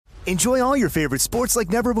Enjoy all your favorite sports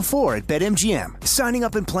like never before at BetMGM. Signing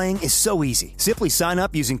up and playing is so easy. Simply sign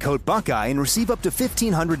up using code Buckeye and receive up to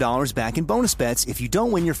 $1,500 back in bonus bets if you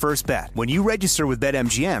don't win your first bet. When you register with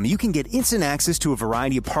BetMGM, you can get instant access to a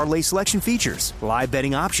variety of parlay selection features, live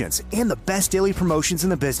betting options, and the best daily promotions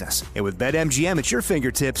in the business. And with BetMGM at your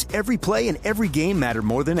fingertips, every play and every game matter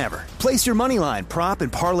more than ever. Place your moneyline, prop,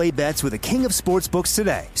 and parlay bets with the king of sportsbooks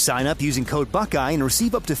today. Sign up using code Buckeye and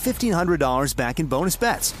receive up to $1,500 back in bonus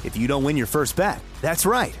bets if you don't win your first bet. That's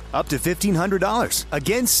right, up to $1,500.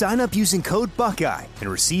 Again, sign up using code Buckeye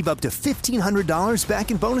and receive up to $1,500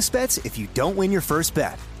 back in bonus bets if you don't win your first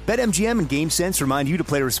bet. BetMGM and GameSense remind you to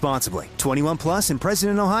play responsibly. 21 plus and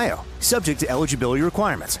present in Ohio. Subject to eligibility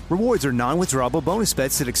requirements. Rewards are non-withdrawable bonus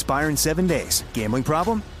bets that expire in 7 days. Gambling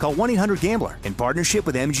problem? Call 1-800-GAMBLER in partnership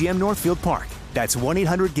with MGM Northfield Park. That's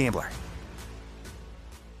 1-800-GAMBLER.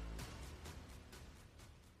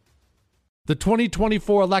 The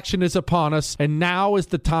 2024 election is upon us, and now is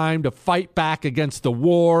the time to fight back against the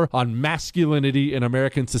war on masculinity in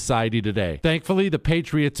American society today. Thankfully, the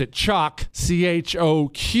patriots at CHOQ,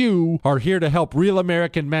 C-H-O-Q, are here to help real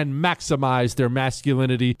American men maximize their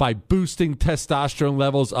masculinity by boosting testosterone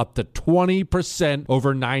levels up to 20%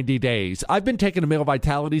 over 90 days. I've been taking a male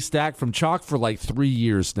vitality stack from CHOQ for like 3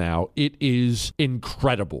 years now. It is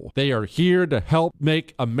incredible. They are here to help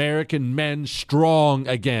make American men strong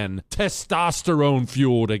again. Testosterone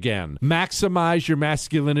fueled again. Maximize your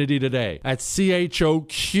masculinity today at CHOQ.com.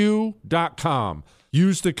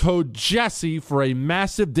 Use the code Jesse for a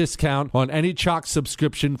massive discount on any CHOQ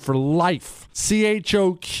subscription for life. CHOQ.com,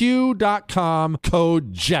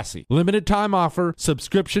 code Jesse. Limited time offer.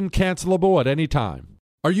 Subscription cancelable at any time.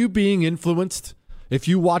 Are you being influenced? If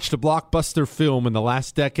you watched a blockbuster film in the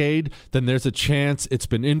last decade, then there's a chance it's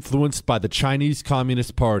been influenced by the Chinese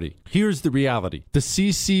Communist Party. Here's the reality. The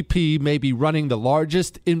CCP may be running the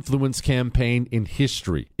largest influence campaign in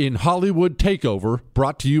history. In Hollywood Takeover,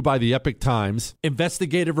 brought to you by the Epic Times,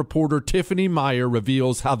 investigative reporter Tiffany Meyer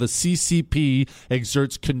reveals how the CCP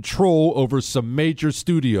exerts control over some major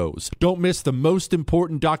studios. Don't miss the most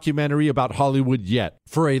important documentary about Hollywood yet.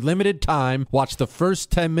 For a limited time, watch the first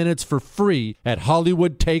 10 minutes for free at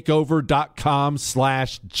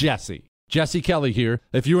HollywoodTakeover.com/Jesse. Jesse Kelly here.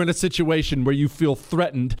 If you're in a situation where you feel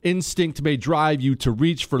threatened, instinct may drive you to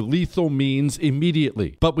reach for lethal means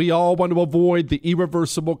immediately. But we all want to avoid the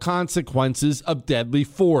irreversible consequences of deadly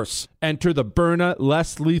force. Enter the Byrna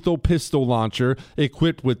less lethal pistol launcher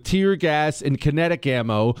equipped with tear gas and kinetic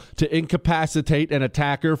ammo to incapacitate an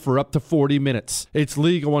attacker for up to 40 minutes. It's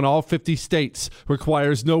legal in all 50 states,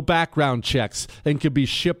 requires no background checks, and can be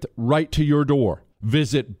shipped right to your door.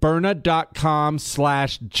 Visit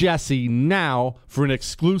Byrna.com/Jesse now for an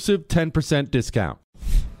exclusive 10% discount.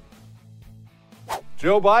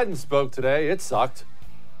 Joe Biden spoke today. It sucked.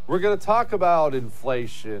 We're going to talk about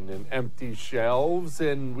inflation and empty shelves,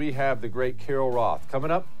 and we have the great Carol Roth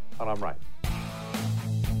coming up on I'm Right.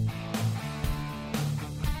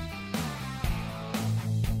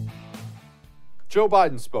 Joe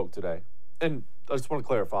Biden spoke today, and I just want to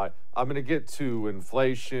clarify, I'm going to get to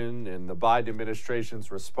inflation and the Biden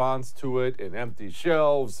administration's response to it and empty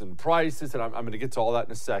shelves and prices, and I'm going to get to all that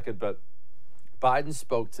in a second, but Biden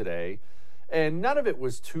spoke today, and none of it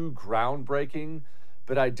was too groundbreaking,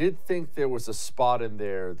 but I did think there was a spot in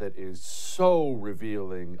there that is so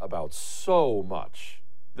revealing about so much.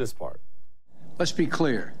 This part. Let's be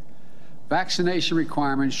clear. Vaccination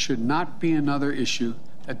requirements should not be another issue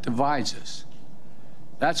that divides us.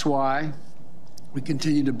 That's why we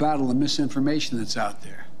continue to battle the misinformation that's out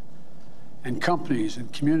there. And companies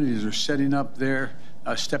and communities are stepping up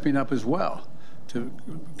as well to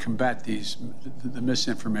combat the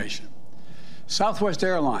misinformation. Southwest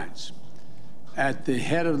Airlines, at the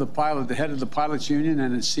head of the pilots union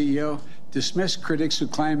and its CEO, dismissed critics who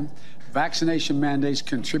claim vaccination mandates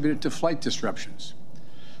contributed to flight disruptions.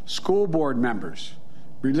 School board members,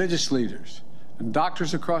 religious leaders, and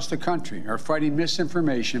doctors across the country are fighting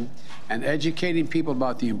misinformation and educating people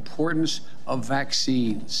about the importance of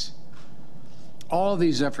vaccines. All of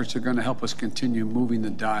these efforts are going to help us continue moving the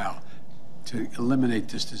dial to eliminate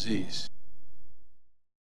this disease.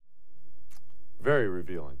 Very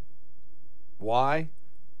revealing. Why?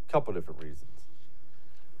 A couple different reasons.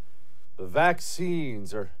 The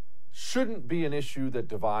vaccines shouldn't be an issue that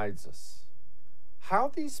divides us. How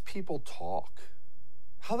these people talk,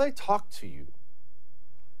 how they talk to you.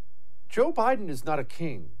 Joe Biden is not a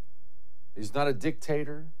king. He's not a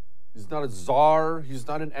dictator. He's not a czar. He's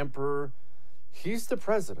not an emperor. He's the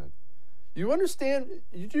president. You understand,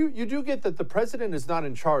 you do get that the president is not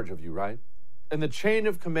in charge of you, right? In the chain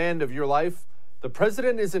of command of your life, the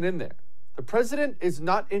president isn't in there. The president is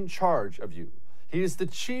not in charge of you. He is the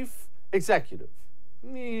chief executive.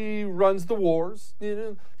 He runs the wars.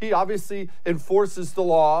 He obviously enforces the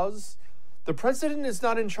laws. The president is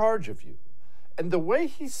not in charge of you. And the way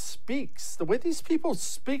he speaks, the way these people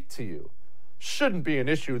speak to you, shouldn't be an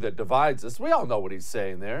issue that divides us. We all know what he's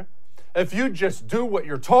saying there. If you just do what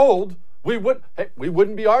you're told, we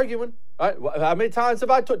wouldn't be arguing. Right? How many times have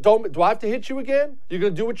I told? Do I have to hit you again? You're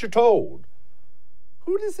going to do what you're told.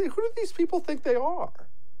 Who do these people think they are?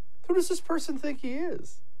 Who does this person think he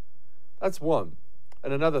is? That's one.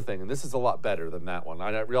 And another thing, and this is a lot better than that one.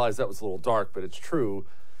 I realize that was a little dark, but it's true.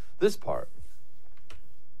 This part.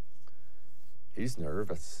 He's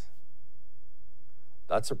nervous.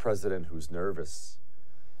 That's a president who's nervous.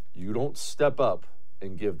 You don't step up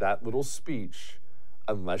and give that little speech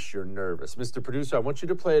unless you're nervous. Mr. Producer, I want you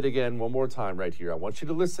to play it again one more time right here. I want you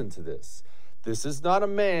to listen to this. This is not a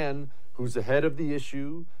man who's ahead of the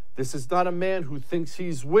issue. This is not a man who thinks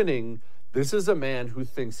he's winning. This is a man who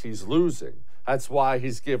thinks he's losing. That's why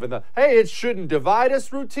he's given the, hey, it shouldn't divide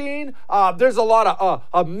us routine. There's a lot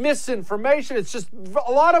of misinformation. It's just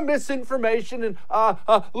a lot of misinformation. And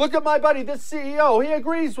look at my buddy, this CEO. He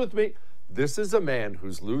agrees with me. This is a man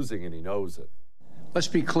who's losing and he knows it. Let's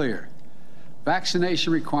be clear.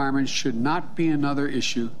 Vaccination requirements should not be another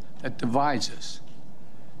issue that divides us.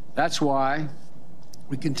 That's why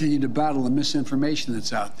we continue to battle the misinformation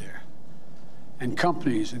that's out there. And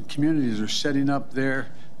companies and communities are stepping up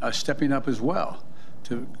as well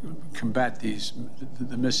to combat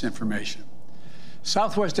the misinformation.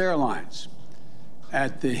 Southwest Airlines,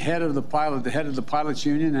 at the head of the pilots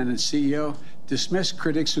union and its CEO, dismissed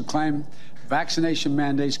critics who claim vaccination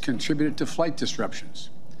mandates contributed to flight disruptions.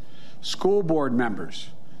 School board members,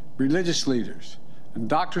 religious leaders, and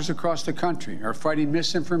doctors across the country are fighting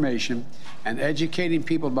misinformation and educating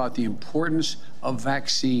people about the importance of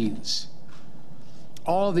vaccines.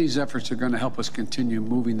 All of these efforts are going to help us continue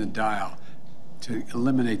moving the dial to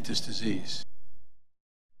eliminate this disease.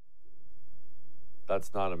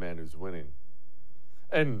 That's not a man who's winning.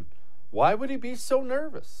 And why would he be so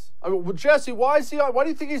nervous? I mean, well, Jesse, why do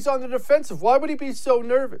you think he's on the defensive? Why would he be so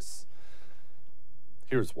nervous?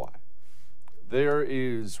 Here's why. There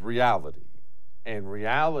is reality, and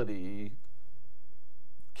reality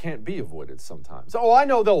can't be avoided sometimes. Oh, I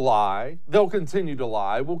know they'll lie. They'll continue to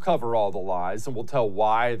lie. We'll cover all the lies, and we'll tell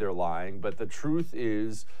why they're lying. But the truth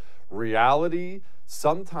is, reality,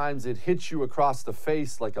 sometimes it hits you across the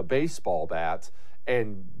face like a baseball bat,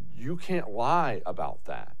 and you can't lie about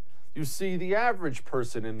that. You see, the average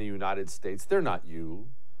person in the United States, they're not you.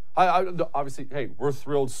 Obviously, hey, we're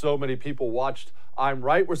thrilled so many people watched I'm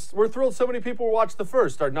Right. We're thrilled so many people watched The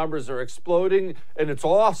First. Our numbers are exploding, and it's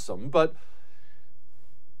awesome. But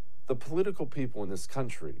the political people in this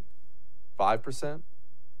country, 5%,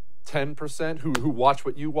 10% who watch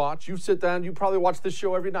what you watch, you sit down, you probably watch this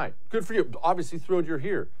show every night. Good for you. Obviously thrilled you're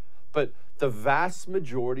here. But the vast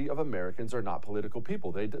majority of Americans are not political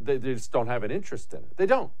people. They just don't have an interest in it. They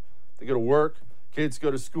don't. They go to work, kids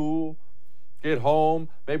go to school, get home,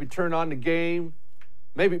 maybe turn on the game,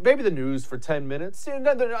 maybe the news for 10 minutes. And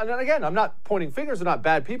again, I'm not pointing fingers. They're not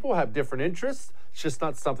bad people, have different interests. It's just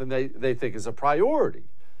not something they think is a priority.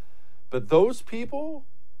 But those people,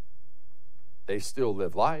 they still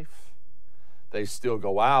live life. They still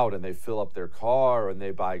go out and they fill up their car and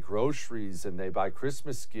they buy groceries and they buy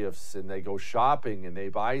Christmas gifts and they go shopping and they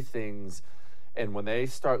buy things. And when they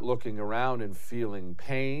start looking around and feeling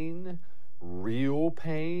pain, real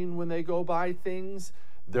pain when they go buy things,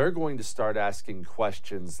 they're going to start asking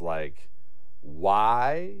questions like,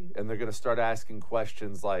 why? And they're going to start asking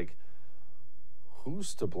questions like,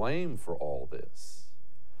 who's to blame for all this?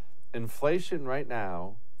 Inflation right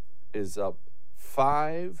now is up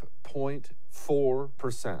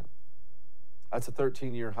 5.4%. That's a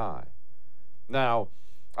 13-year high. Now,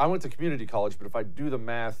 I went to community college, but if I do the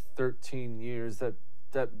math, 13 years, that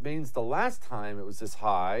means the last time it was this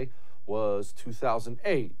high was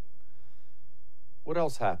 2008. What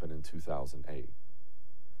else happened in 2008?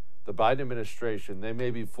 The Biden administration, they may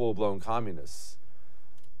be full-blown communists,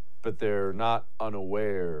 but they're not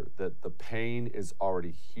unaware that the pain is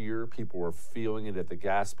already here. People are feeling it at the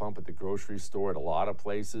gas pump, at the grocery store, at a lot of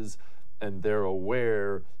places, and they're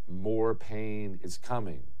aware more pain is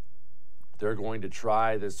coming. They're going to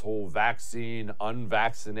try this whole vaccine,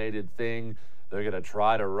 unvaccinated thing. They're going to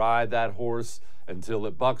try to ride that horse until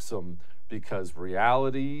it bucks them, because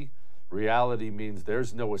reality means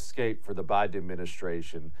there's no escape for the Biden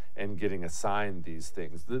administration and getting assigned these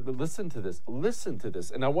things. Listen to this.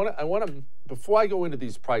 And I want to, before I go into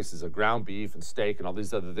these prices of ground beef and steak and all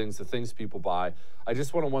these other things, the things people buy, I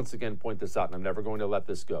just want to once again point this out, and I'm never going to let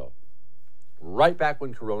this go. right back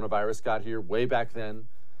when coronavirus got here, way back then.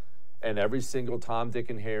 And every single Tom, Dick,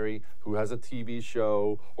 and Harry who has a TV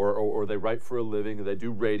show or they write for a living or they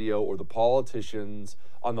do radio, or the politicians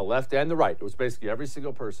on the left and the right, it was basically every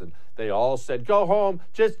single person, they all said, go home,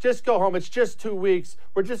 just go home. It's just 2 weeks.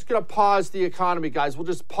 We're just going to pause the economy, guys. We'll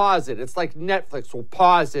just pause it. It's like Netflix. We'll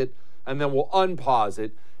pause it and then we'll unpause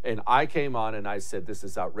it. And I came on and I said, this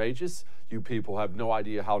is outrageous. You people have no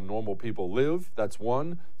idea how normal people live. That's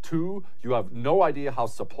one. Two, you have no idea how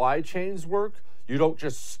supply chains work. You don't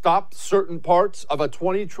just stop certain parts of a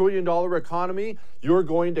 $20 trillion economy. You're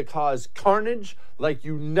going to cause carnage like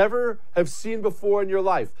you never have seen before in your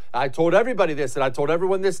life. I told everybody this, and I told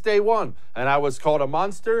everyone this day one. And I was called a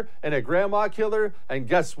monster and a grandma killer. And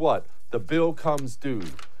guess what? The bill comes due.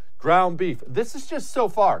 Ground beef. This is just so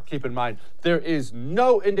far. Keep in mind, there is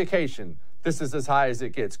no indication this is as high as it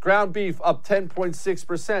gets. Ground beef up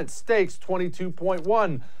 10.6%. Steaks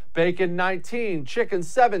 22.1%. Bacon 19, chicken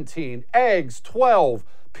 17, eggs 12,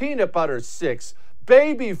 peanut butter 6,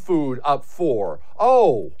 baby food up 4.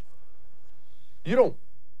 Oh, you don't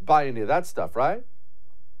buy any of that stuff, right?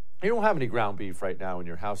 You don't have any ground beef right now in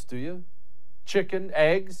your house, do you? Chicken,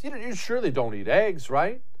 eggs, you surely don't eat eggs,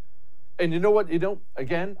 right? And you know what?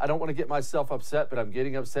 Again, I don't want to get myself upset, but I'm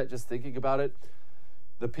getting upset just thinking about it.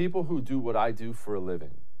 The people who do what I do for a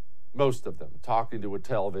living, most of them, talking to a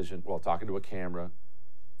camera,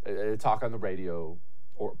 talk on the radio,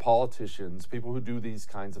 or politicians, people who do these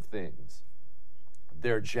kinds of things,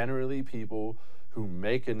 they're generally people who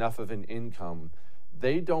make enough of an income.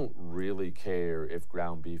 They don't really care if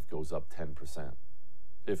ground beef goes up 10%,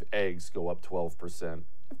 if eggs go up 12%,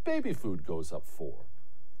 if baby food goes up 4%.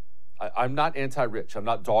 I'm not anti-rich. I'm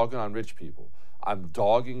not dogging on rich people. I'm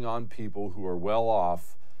dogging on people who are well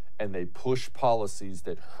off, and they push policies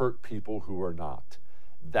that hurt people who are not.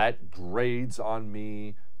 That grades on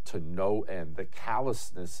me to no end, the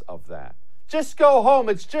callousness of that. Just go home.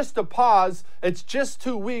 It's just a pause. It's just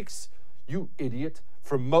 2 weeks. You idiot.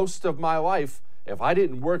 For most of my life, if I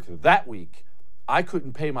didn't work that week, I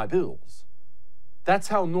couldn't pay my bills. That's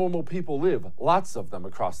how normal people live, lots of them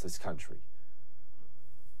across this country.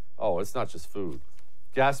 Oh, it's not just food.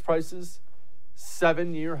 Gas prices,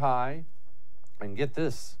 7-year high. And get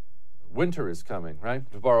this, winter is coming,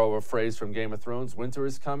 right? To borrow a phrase from Game of Thrones, winter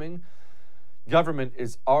is coming. Government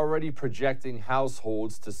is already projecting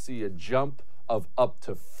households to see a jump of up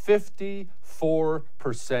to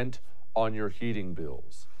 54% on your heating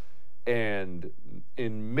bills. And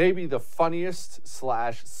in maybe the funniest /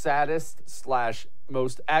 saddest /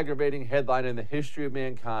 most aggravating headline in the history of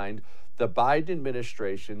mankind, the Biden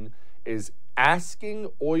administration is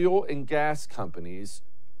asking oil and gas companies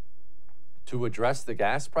to address the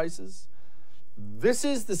gas prices. This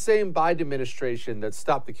is the same Biden administration that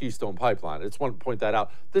stopped the Keystone Pipeline. I just want to point that out.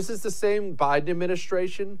 This is the same Biden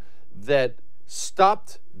administration that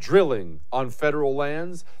stopped drilling on federal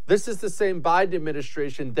lands. This is the same Biden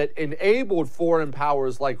administration that enabled foreign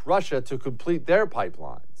powers like Russia to complete their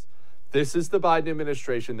pipelines. This is the Biden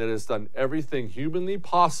administration that has done everything humanly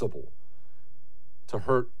possible to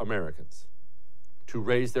hurt Americans, to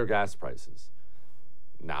raise their gas prices.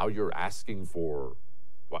 Now you're asking for,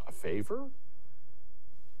 what, a favor?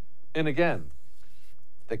 And again,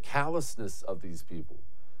 the callousness of these people.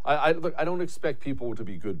 Look, I don't expect people to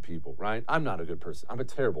be good people, right? I'm not a good person. I'm a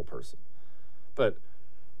terrible person. But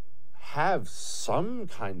have some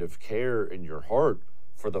kind of care in your heart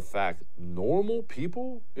for the fact normal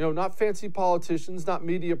people, not fancy politicians, not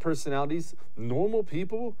media personalities, normal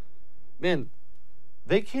people, man,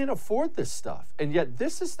 they can't afford this stuff. And yet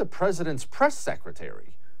this is the president's press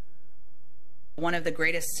secretary. One of the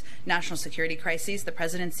greatest national security crises the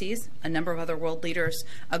president sees. A number of other world leaders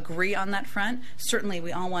agree on that front. Certainly,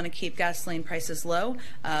 we all want to keep gasoline prices low,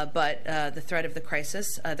 but the threat of the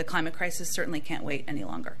crisis, the climate crisis, certainly can't wait any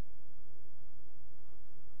longer.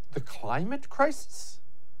 The climate crisis?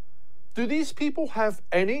 Do these people have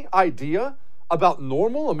any idea about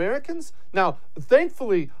normal Americans? Now,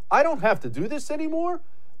 thankfully, I don't have to do this anymore,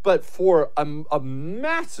 but for a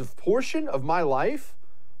massive portion of my life,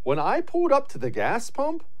 when I pulled up to the gas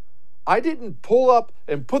pump, I didn't pull up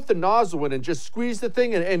and put the nozzle in and just squeeze the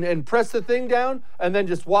thing and press the thing down and then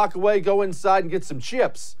just walk away, go inside and get some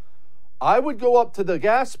chips. I would go up to the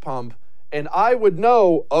gas pump and I would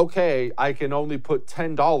know, okay, I can only put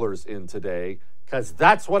 $10 in today because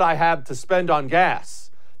that's what I have to spend on gas.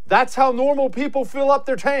 That's how normal people fill up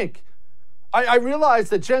their tank. I realize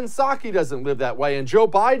that Jen Psaki doesn't live that way and Joe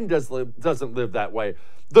Biden doesn't live that way.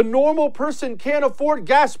 The normal person can't afford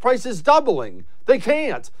gas prices doubling. They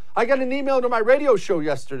can't. I got an email to my radio show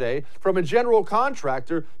yesterday from a general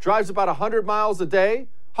contractor, drives about 100 miles a day,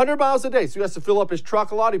 100 miles a day. So he has to fill up his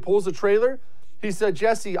truck a lot. He pulls a trailer. He said,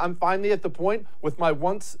 Jesse, I'm finally at the point with my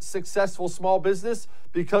once successful small business.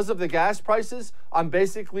 Because of the gas prices, I'm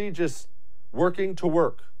basically just working to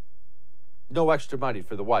work. No extra money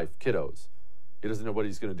for the wife, kiddos. He doesn't know what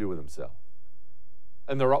he's going to do with himself.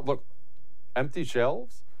 And they're all, look, empty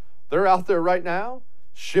shelves. They're out there right now,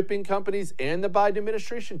 shipping companies and the Biden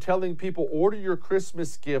administration telling people, order your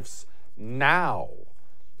Christmas gifts now.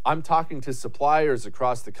 I'm talking to suppliers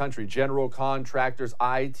across the country, general contractors,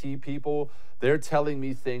 IT people. They're telling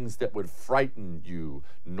me things that would frighten you.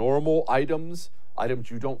 Normal items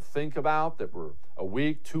you don't think about that were a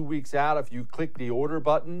week, 2 weeks out. If you click the order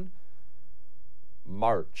button,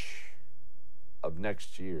 March of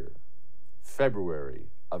next year,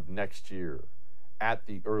 February of next year, at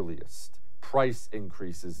the earliest. Price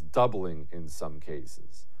increases doubling in some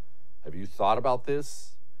cases. Have you thought about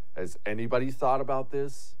this? Has anybody thought about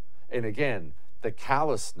this? And again, the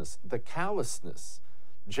callousness.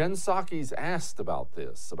 Jen Psaki's asked about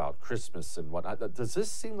this, about Christmas and whatnot. Does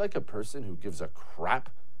this seem like a person who gives a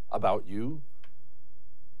crap about you?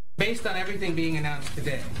 Based on everything being announced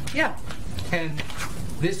today, Yeah. can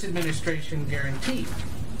this administration guarantee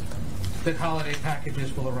that holiday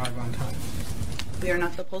packages will arrive on time? We are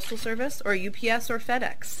not the Postal Service or UPS or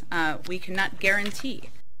FedEx. We cannot guarantee.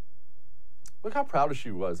 Look how proud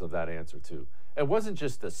she was of that answer, too. It wasn't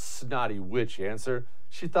just a snotty witch answer.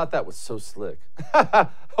 She thought that was so slick.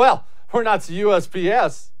 Well, we're not the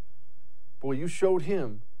USPS. Boy, you showed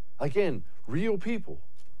him. Again, real people.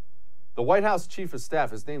 The White House Chief of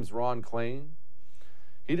Staff, his name's Ron Klain.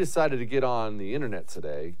 He decided to get on the internet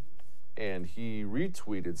today, and he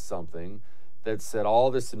retweeted something that said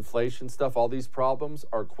all this inflation stuff, all these problems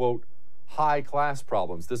are, quote, high-class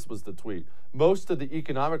problems. This was the tweet. Most of the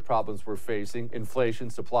economic problems we're facing, inflation,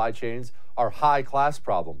 supply chains, are high-class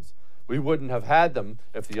problems. We wouldn't have had them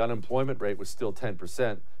if the unemployment rate was still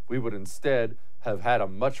 10%. We would instead have had a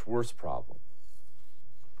much worse problem.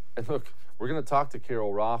 And look, we're going to talk to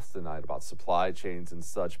Carol Roth tonight about supply chains and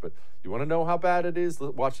such, but you want to know how bad it is?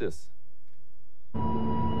 Watch this.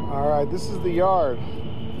 All right, this is the yard.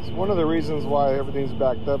 It's one of the reasons why everything's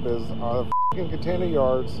backed up is our f***ing container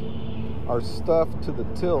yards are stuffed to the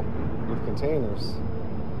tilt with containers.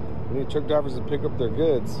 We need truck drivers to pick up their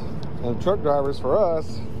goods. And truck drivers, for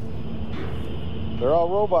us, they're all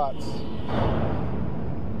robots.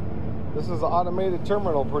 This is an automated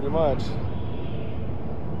terminal, pretty much.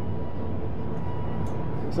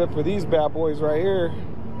 Except for these bad boys right here.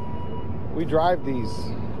 We drive these.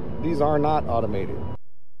 These are not automated.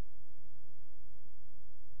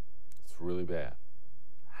 It's really bad.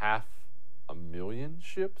 500,000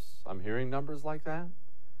 ships? I'm hearing numbers like that.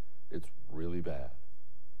 It's really bad.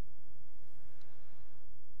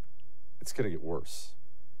 It's going to get worse.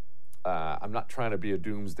 I'm not trying to be a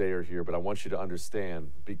doomsdayer here, but I want you to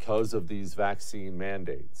understand, because of these vaccine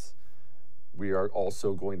mandates, we are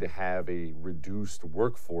also going to have a reduced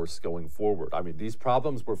workforce going forward. I mean, these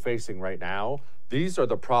problems we're facing right now, these are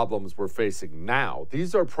the problems we're facing now.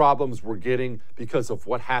 These are problems we're getting because of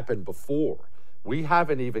what happened before. We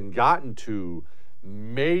haven't even gotten to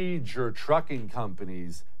major trucking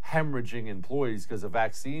companies hemorrhaging employees because of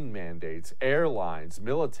vaccine mandates, airlines,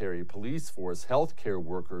 military, police force, healthcare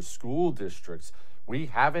workers, school districts. We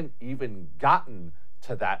haven't even gotten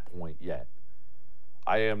to that point yet.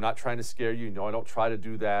 I am not trying to scare you. No, I don't try to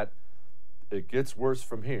do that. It gets worse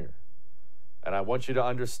from here. And I want you to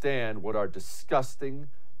understand what our disgusting,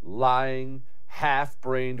 lying,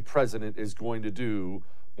 half-brained president is going to do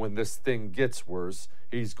when this thing gets worse.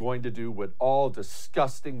 He's going to do what all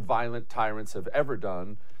disgusting, violent tyrants have ever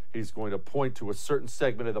done. He's going to point to a certain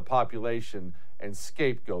segment of the population and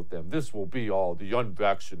scapegoat them. This will be all the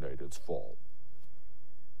unvaccinated's fault.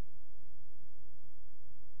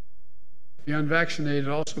 The unvaccinated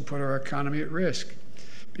also put our economy at risk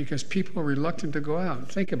because people are reluctant to go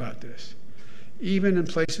out. Think about this. Even in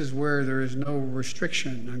places where there is no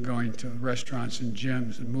restriction on going to restaurants and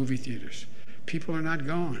gyms and movie theaters, people are not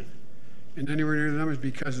going. And anywhere near the numbers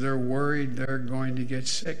because they're worried they're going to get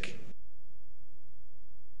sick.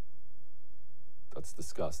 That's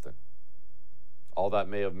disgusting. All that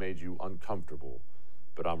may have made you uncomfortable,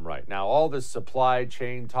 but I'm right. Now, all this supply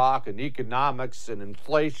chain talk and economics and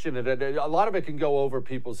inflation, and a lot of it can go over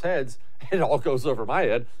people's heads. It all goes over my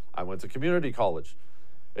head. I went to community college.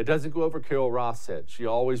 It doesn't go over Carol Roth's head. She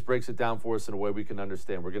always breaks it down for us in a way we can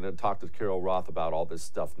understand. We're going to talk to Carol Roth about all this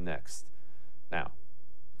stuff next. Now,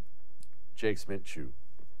 Jake's Mint Chew.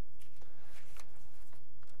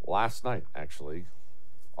 Last night, actually,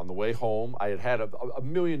 on the way home. I had a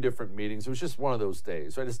million different meetings. It was just one of those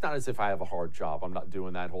days, right? It's not as if I have a hard job. I'm not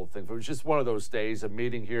doing that whole thing. It was just one of those days, a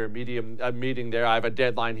meeting here, a meeting there. I have a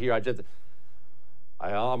deadline here.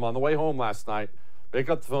 I'm on the way home last night. Pick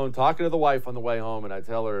up the phone, talking to the wife on the way home, and I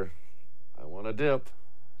tell her, I want a dip.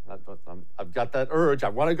 I've got that urge. I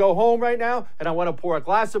want to go home right now, and I want to pour a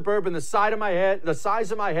glass of bourbon the size of my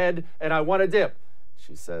head, and I want a dip.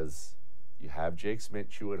 She says, you have Jake's Mint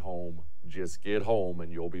Chew at home. Just get home,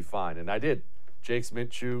 and you'll be fine. And I did. Jake's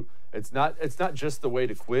Mint Chew. It's not just the way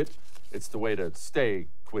to quit. It's the way to stay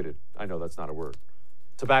quitted. I know that's not a word.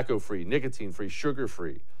 Tobacco-free, nicotine-free,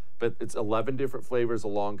 sugar-free. But it's 11 different flavors, a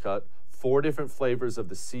long cut. 4 different flavors of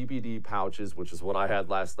the CBD pouches, which is what I had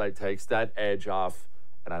last night. Takes that edge off,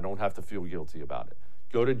 and I don't have to feel guilty about it.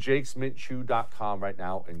 Go to jakesmintchew.com right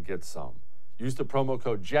now and get some. Use the promo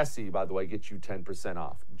code Jesse, by the way, get you 10%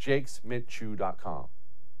 off. jakesmintchew.com.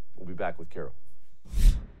 We'll be back with Carol.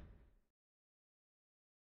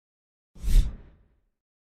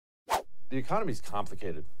 The economy's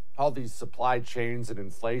complicated. All these supply chains and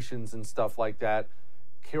inflations and stuff like that.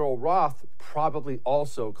 Carol Roth, probably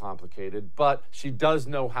also complicated, but she does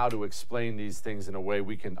know how to explain these things in a way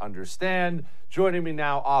we can understand. Joining me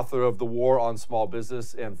now, author of The War on Small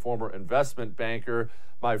Business and former investment banker,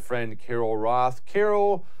 my friend Carol Roth.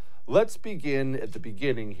 Carol, let's begin at the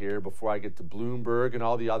beginning here before I get to Bloomberg and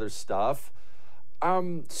all the other stuff.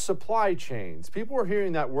 Supply chains. People were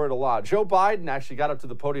hearing that word a lot. Joe Biden actually got up to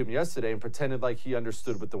the podium yesterday and pretended like he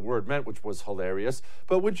understood what the word meant, which was hilarious.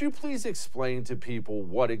 But would you please explain to people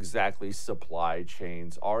what exactly supply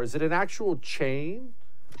chains are? Is it an actual chain?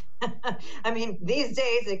 I mean, these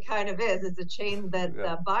days it kind of is. It's a chain that's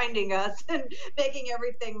binding us and making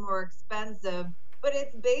everything more expensive. But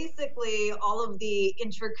it's basically all of the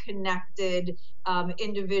interconnected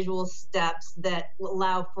individual steps that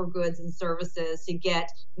allow for goods and services to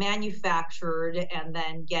get manufactured and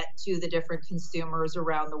then get to the different consumers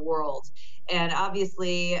around the world. And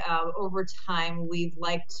obviously, over time, we've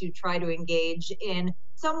liked to try to engage in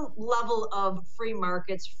some level of free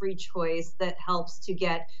markets, free choice that helps to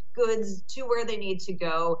get goods to where they need to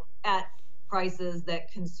go at prices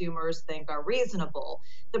that consumers think are reasonable.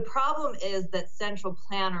 The problem is that central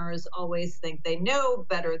planners always think they know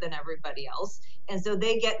better than everybody else. And so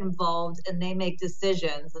they get involved and they make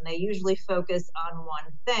decisions, and they usually focus on one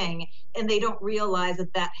thing, and they don't realize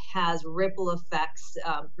that that has ripple effects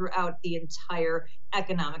throughout the entire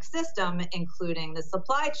economic system, including the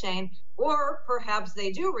supply chain. Or perhaps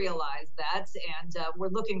they do realize that, and we're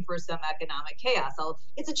looking for some economic chaos.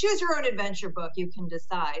 It's a choose your own adventure book. You can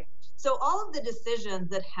decide. So all of the decisions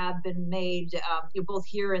that have been made, both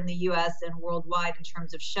here in the U.S. and worldwide, in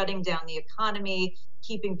terms of shutting down the economy,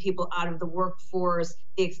 keeping people out of the workforce,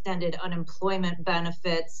 the extended unemployment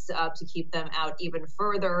benefits to keep them out even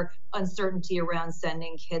further, uncertainty around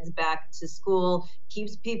sending kids back to school,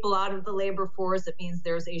 keeps people out of the labor force. It means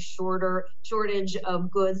there's a shortage of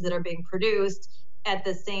goods that are being produced. At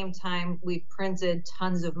the same time, we've printed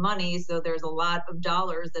tons of money, so there's a lot of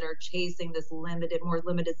dollars that are chasing this more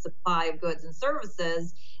limited supply of goods and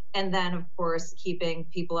services. And then, of course, keeping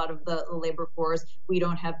people out of the labor force. We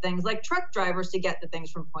don't have things like truck drivers to get the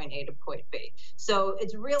things from point A to point B. So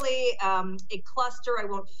it's really a cluster. I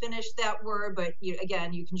won't finish that word, but you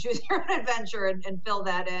can choose your own adventure and fill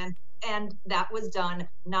that in. And that was done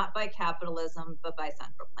not by capitalism, but by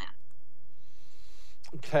central plan.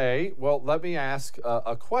 Okay, well, let me ask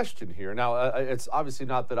a question here. Now, it's obviously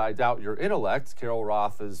not that I doubt your intellect. Carol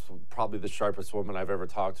Roth is probably the sharpest woman I've ever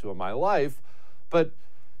talked to in my life. But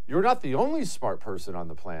you're not the only smart person on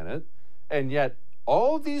the planet. And yet,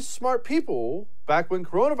 all these smart people, back when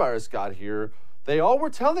coronavirus got here, they all were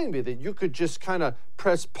telling me that you could just kind of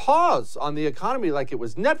press pause on the economy like it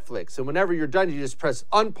was Netflix. And whenever you're done, you just press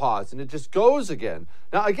unpause and it just goes again.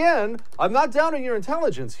 Now, again, I'm not doubting your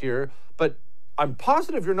intelligence here, but I'm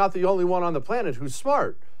positive you're not the only one on the planet who's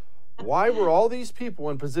smart. Why were all these people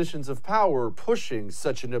in positions of power pushing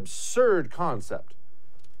such an absurd concept?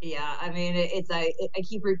 Yeah, I mean, I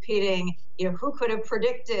keep repeating, who could have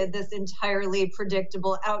predicted this entirely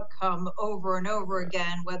predictable outcome over and over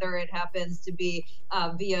again, whether it happens to be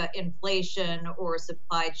via inflation or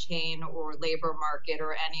supply chain or labor market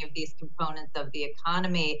or any of these components of the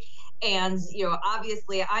economy. And,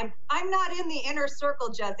 obviously, I'm not in the inner circle,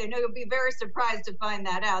 Jess. I know you'll be very surprised to find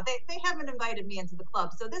that out. They haven't invited me into the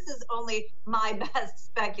club, so this is only my best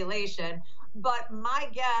speculation. But my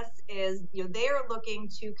guess is, they are looking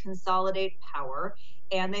to consolidate power,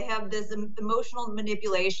 and they have this emotional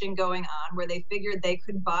manipulation going on where they figured they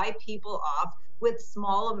could buy people off with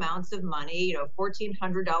small amounts of money,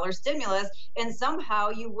 $1,400 stimulus, and somehow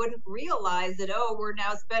you wouldn't realize that, oh, we're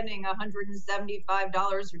now spending $175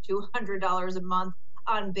 or $200 a month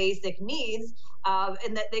on basic needs,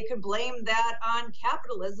 and that they could blame that on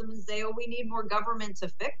capitalism and say, oh, we need more government to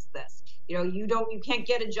fix this. You can't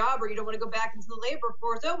get a job or you don't want to go back into the labor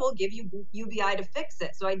force. Oh, we'll give you UBI to fix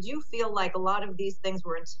it. So I do feel like a lot of these things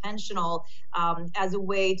were intentional as a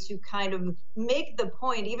way to kind of make the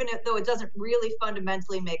point, even though it doesn't really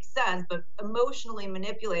fundamentally make sense, but emotionally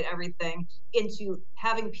manipulate everything into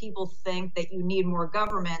having people think that you need more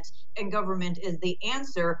government and government is the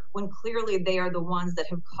answer when clearly they are the ones that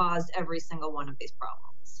have caused every single one of these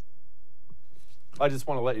problems. I just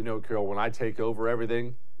want to let you know, Carol, when I take over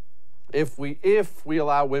everything, if we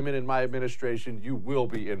allow women in my administration, you will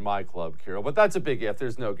be in my club, Carol. But that's a big if.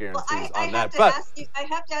 There's no guarantees on that. I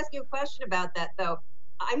have to ask you a question about that, though.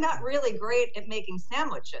 I'm not really great at making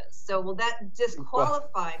sandwiches. So will that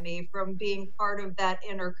disqualify me from being part of that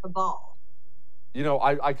inner cabal?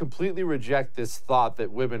 I completely reject this thought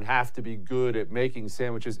that women have to be good at making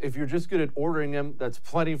sandwiches. If you're just good at ordering them, that's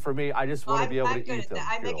plenty for me. I just want to be able to eat them.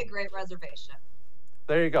 I make a great reservation.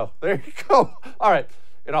 There you go. All right.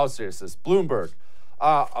 In all seriousness, Bloomberg,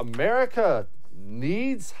 America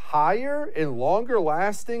needs higher and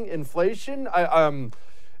longer-lasting inflation.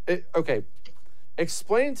 Okay,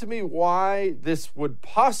 explain to me why this would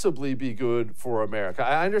possibly be good for America.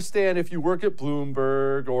 I understand if you work at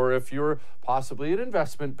Bloomberg or if you're possibly an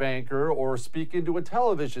investment banker or speak into a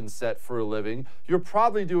television set for a living, you're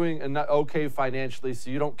probably doing okay financially,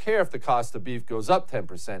 so you don't care if the cost of beef goes up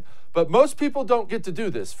 10%. But most people don't get to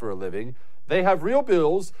do this for a living. They have real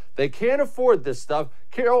bills. They can't afford this stuff.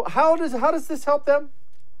 Carol, how does this help them?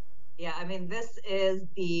 Yeah, I mean, this is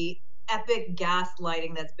the epic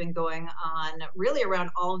gaslighting that's been going on really around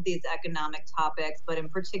all of these economic topics, but in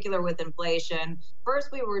particular with inflation.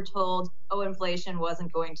 First, we were told, oh, inflation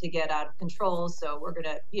wasn't going to get out of control, so we're going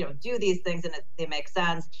to, do these things and they make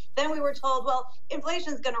sense. Then we were told, well,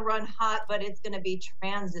 inflation's going to run hot, but it's going to be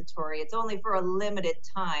transitory. It's only for a limited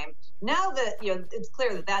time. Now that, it's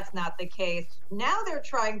clear that that's not the case. Now they're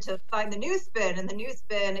trying to find the new spin, and the new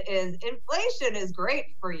spin is inflation is great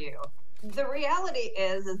for you. The reality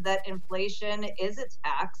is that inflation is a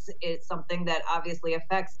tax. It's something that obviously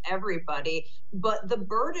affects everybody, but the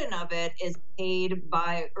burden of it is paid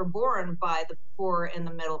by or borne by the poor and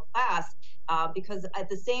the middle class. Because at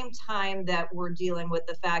the same time that we're dealing with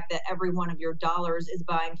the fact that every one of your dollars is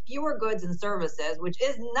buying fewer goods and services, which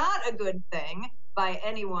is not a good thing by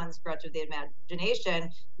anyone's stretch of the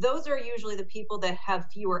imagination, those are usually the people that have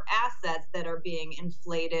fewer assets that are being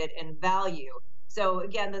inflated in value. So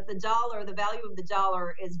again, that the value of the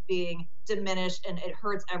dollar is being diminished and it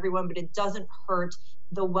hurts everyone, but it doesn't hurt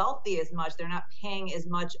the wealthy as much. They're not paying as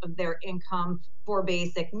much of their income for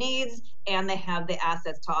basic needs, and they have the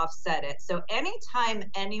assets to offset it. So anytime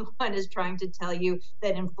anyone is trying to tell you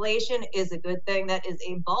that inflation is a good thing, that is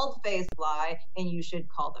a bald-faced lie, and you should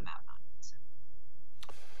call them out on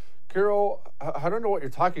it. Carol, I don't know what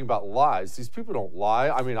you're talking about, lies. These people don't lie.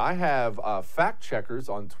 I mean, I have fact checkers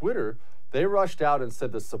on Twitter. They rushed out and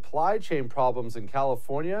said the supply chain problems in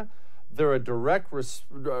California, they're a direct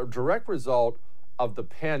result of the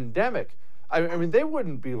pandemic. I mean, they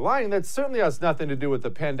wouldn't be lying. That certainly has nothing to do with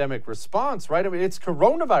the pandemic response, right? I mean, it's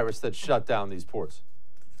coronavirus that shut down these ports.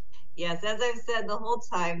 Yes, as I've said the whole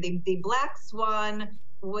time, the black swan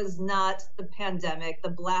was not the pandemic. The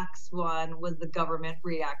black swan was the government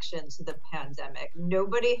reaction to the pandemic.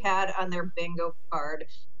 Nobody had on their bingo card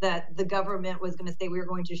that the government was going to say we were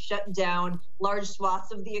going to shut down large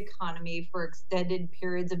swaths of the economy for extended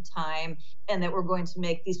periods of time, and that we're going to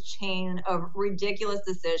make these chain of ridiculous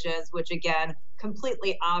decisions, which again,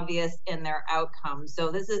 completely obvious in their outcomes. So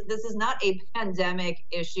this is not a pandemic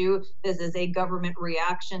issue. This is a government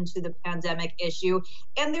reaction to the pandemic issue.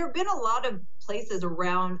 And there have been a lot of places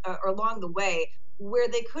around along the way where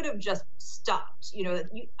they could have just stopped. You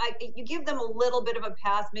give them a little bit of a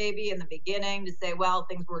pass maybe in the beginning to say, well,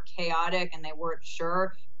 things were chaotic and they weren't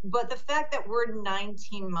sure. But the fact that we're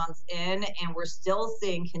 19 months in and we're still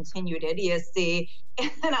seeing continued idiocy,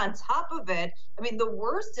 and on top of it, I mean, the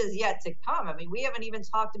worst is yet to come. I mean, we haven't even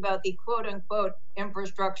talked about the quote unquote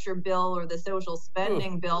infrastructure bill or the social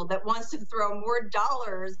spending bill that wants to throw more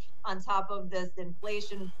dollars on top of this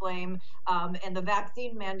inflation flame, and the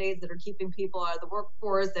vaccine mandates that are keeping people out of the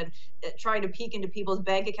workforce and trying to peek into people's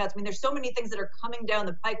bank accounts. I mean, there's so many things that are coming down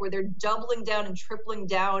the pike where they're doubling down and tripling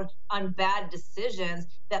down on bad decisions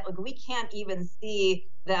that we can't even see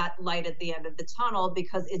that light at the end of the tunnel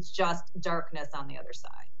because it's just darkness on the other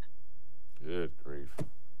side. Good grief.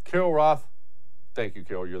 Carol Roth, thank you,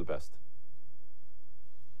 Carol. You're the best.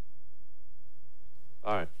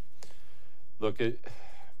 All right. Look,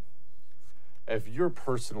 if you're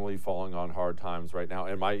personally falling on hard times right now,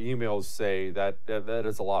 and my emails say that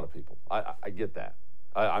is a lot of people. I get that.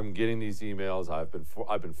 I'm getting these emails. I've been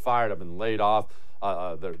fired. I've been laid off.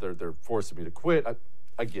 They're forcing me to quit.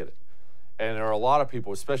 I get it. And there are a lot of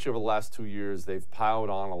people, especially over the last 2 years, they've piled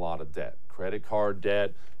on a lot of debt. Credit card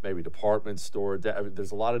debt, maybe department store debt. I mean,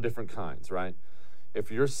 there's a lot of different kinds, right?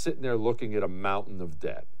 If you're sitting there looking at a mountain of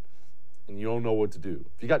debt and you don't know what to do,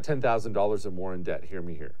 if you got $10,000 or more in debt, hear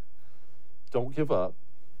me here. Don't give up.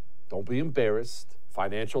 Don't be embarrassed.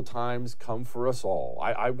 Financial times come for us all.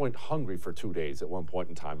 I went hungry for 2 days at one point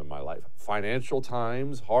in time in my life. Financial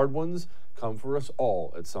times, hard ones, come for us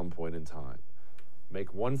all at some point in time.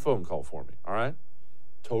 Make one phone call for me, all right?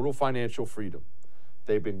 Total Financial Freedom.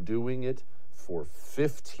 They've been doing it for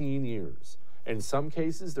 15 years. In some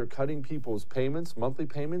cases, they're cutting people's payments, monthly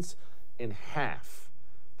payments, in half.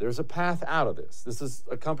 There's a path out of this. This is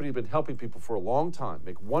a company that's been helping people for a long time.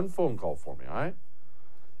 Make one phone call for me, all right?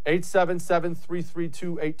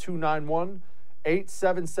 877-332-8291.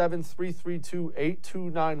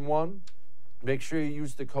 877-332-8291. Make sure you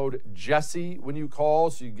use the code Jesse when you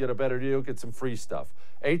call so you get a better deal, get some free stuff.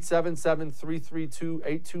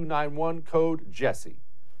 877-332-8291, code Jesse.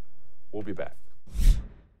 We'll be back.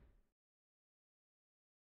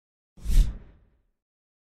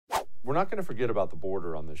 We're not going to forget about the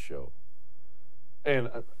border on this show.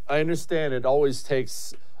 And I understand it always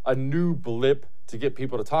takes a new blip to get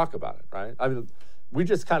people to talk about it, right? I mean, we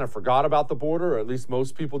just kind of forgot about the border, or at least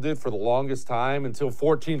most people did for the longest time, until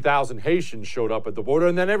 14,000 Haitians showed up at the border,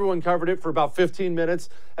 and then everyone covered it for about 15 minutes,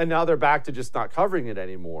 and now they're back to just not covering it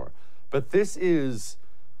anymore. But this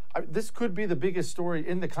could be the biggest story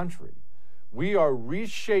in the country. We are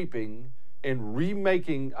reshaping and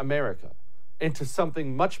remaking America into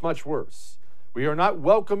something much, much worse. We are not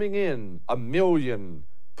welcoming in 1 million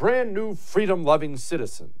brand new freedom-loving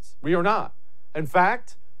citizens. We are not. In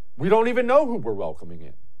fact, we don't even know who we're welcoming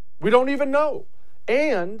in. We don't even know.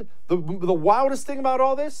 And the wildest thing about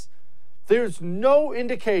all this, there's no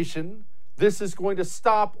indication this is going to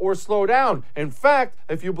stop or slow down. In fact,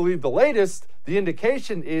 if you believe the latest, the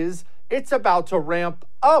indication is it's about to ramp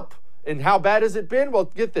up. And how bad has it been? Well,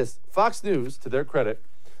 get this. Fox News, to their credit,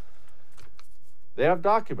 they have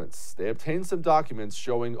documents. They obtained some documents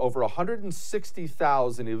showing over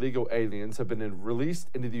 160,000 illegal aliens have been released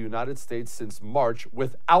into the United States since March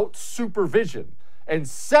without supervision, and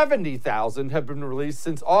 70,000 have been released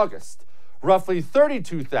since August. Roughly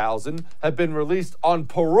 32,000 have been released on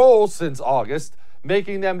parole since August,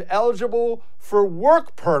 making them eligible for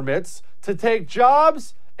work permits to take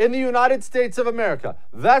jobs in the United States of America.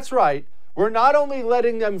 That's right. We're not only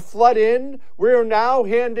letting them flood in, we're now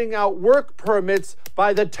handing out work permits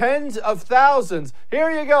by the tens of thousands. Here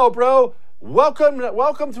you go, bro. Welcome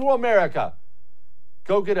to America.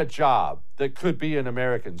 Go get a job that could be an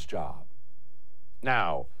American's job.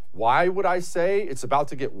 Now, why would I say it's about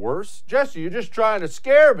to get worse? Jesse, you're just trying to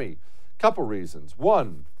scare me. Couple reasons.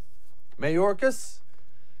 One, Mayorkas,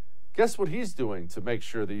 guess what he's doing to make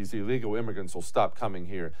sure these illegal immigrants will stop coming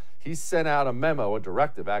here? He sent out a memo, a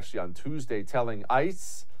directive actually on Tuesday, telling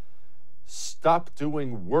ICE, stop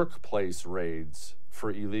doing workplace raids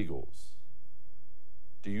for illegals.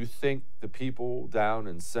 Do you think the people down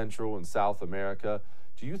in Central and South America,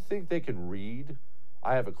 do you think they can read?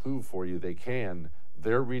 I have a clue for you, they can.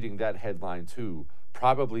 They're reading that headline too,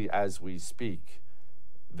 probably as we speak.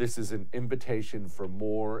 This is an invitation for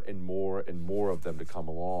more and more and more of them to come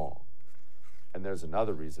along. And there's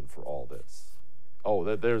another reason for all this.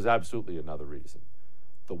 Oh, there's absolutely another reason.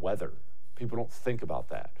 The weather. People don't think about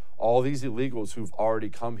that. All these illegals who've already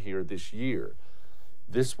come here this year,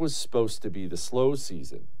 this was supposed to be the slow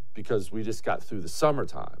season because we just got through the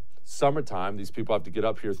summertime. Summertime, these people have to get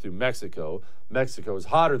up here through Mexico. Mexico is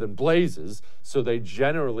hotter than blazes, so they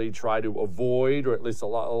generally try to avoid, or at least a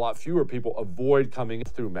lot fewer people avoid coming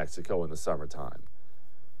through Mexico in the summertime.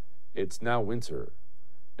 It's now winter.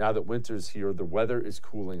 Now that winter's here, the weather is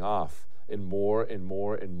cooling off, and more and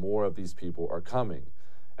more and more of these people are coming.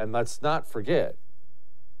 And let's not forget,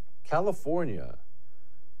 California,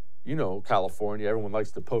 you know California, everyone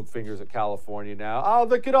likes to poke fingers at California now. Oh,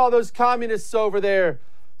 look at all those communists over there.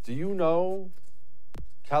 Do you know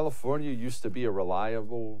California used to be a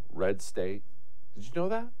reliable red state? Did you know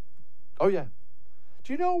that? Oh, yeah.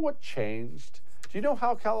 Do you know what changed? Do you know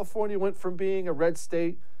how California went from being a red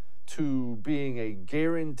state to being a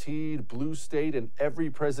guaranteed blue state in every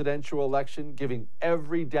presidential election, giving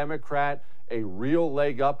every Democrat a real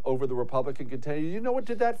leg up over the Republican contender? You know what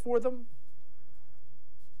did that for them?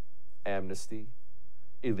 Amnesty,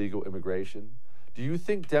 illegal immigration. Do you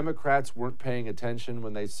think Democrats weren't paying attention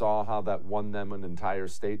when they saw how that won them an entire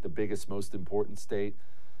state, the biggest, most important state?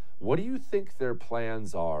 What do you think their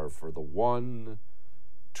plans are for the 1-2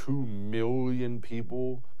 million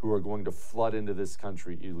people who are going to flood into this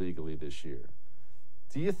country illegally this year?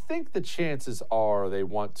 Do you think the chances are they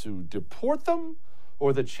want to deport them,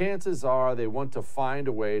 or the chances are they want to find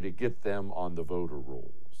a way to get them on the voter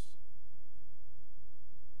rolls?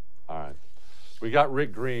 All right. We got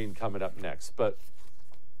Rick Green coming up next, but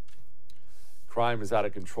crime is out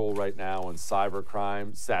of control right now, and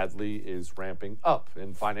cybercrime, sadly, is ramping up.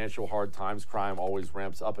 In financial hard times, crime always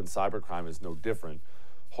ramps up, and cybercrime is no different.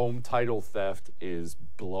 Home title theft is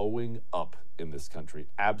blowing up in this country,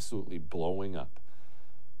 absolutely blowing up.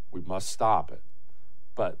 We must stop it,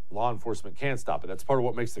 but law enforcement can't stop it. That's part of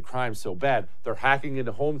what makes the crime so bad. They're hacking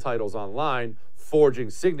into home titles online, forging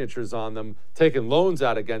signatures on them, taking loans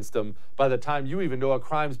out against them. By the time you even know a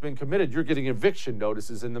crime's been committed, you're getting eviction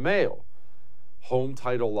notices in the mail. Home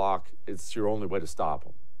Title Lock, it's your only way to stop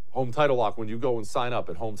them. Home Title Lock, when you go and sign up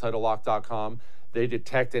at HometitleLock.com, they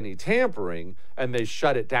detect any tampering and they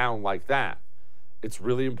shut it down like that. It's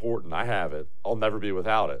really important. I have it. I'll never be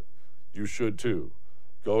without it. You should too.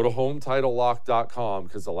 Go to HometitleLock.com,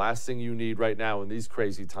 because the last thing you need right now in these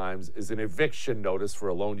crazy times is an eviction notice for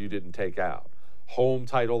a loan you didn't take out.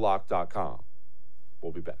 HometitleLock.com.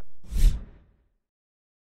 We'll be back.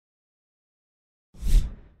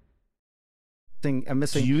 I'm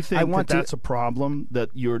missing. Do you think that's a problem, that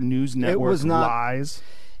your news network lies?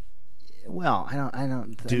 Well, I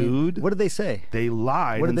don't. Dude. What did they say? They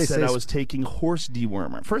lied and said say? I was taking horse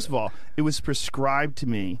dewormer. First of all, it was prescribed to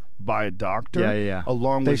me by a doctor. Yeah.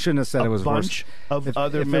 Along they with shouldn't have said a it was bunch of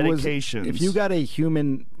other medications. If you got a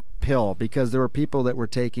human pill, because there were people that were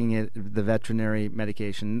taking the veterinary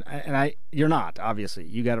medication, and you're not, obviously.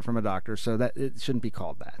 You got it from a doctor, so that it shouldn't be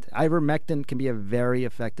called that. Ivermectin can be a very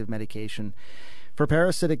effective medication for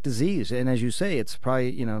parasitic disease, and as you say, it's probably,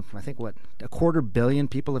 I think 250 million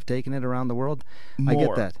people have taken it around the world. More, I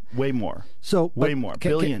get that. Way more. So way more.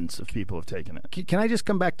 Billions of people have taken it. Can I just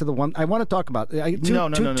come back to the one I want to talk about? No.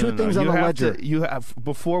 Two things on the ledger. You have,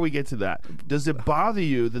 before we get to that, does it bother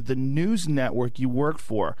you that the news network you work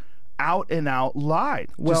for out and out lied,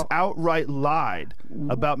 just outright lied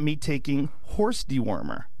about me taking horse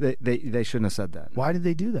dewormer? They shouldn't have said that. Why did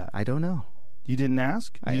they do that? I don't know. You didn't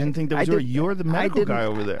ask? You didn't think there was you're the medical guy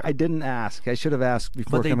over there. I didn't ask. I should have asked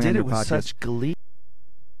before coming on your podcast. But they did it with such glee.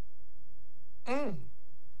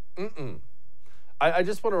 I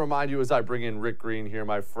just want to remind you, as I bring in Rick Green here,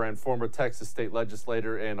 my friend, former Texas state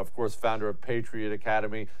legislator, and of course founder of Patriot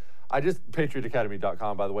Academy.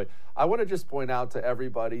 PatriotAcademy.com, by the way. I want to just point out to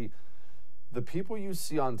everybody, the people you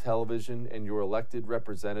see on television and your elected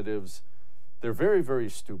representatives, they're very, very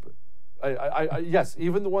stupid. Yes,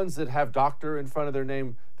 even the ones that have doctor in front of their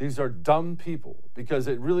name, these are dumb people, because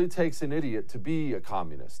it really takes an idiot to be a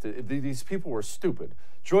communist. These people were stupid.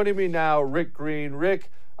 Joining me now, Rick Green.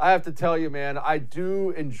 Rick, I have to tell you, man, I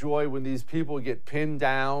do enjoy when these people get pinned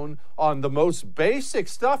down on the most basic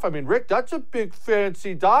stuff. I mean, Rick, that's a big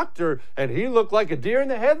fancy doctor, and he looked like a deer in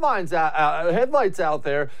the headlights out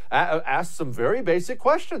there, asked some very basic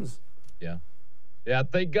questions. Yeah,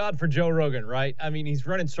 thank God for Joe Rogan, right? I mean, he's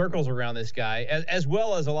running circles around this guy, as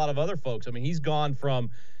well as a lot of other folks. I mean, he's gone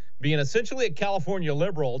from being essentially a California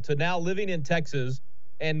liberal to now living in Texas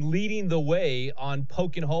and leading the way on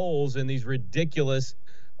poking holes in these ridiculous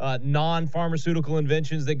non-pharmaceutical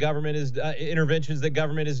interventions that government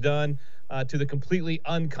has done to the completely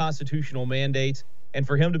unconstitutional mandates. And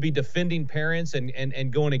for him to be defending parents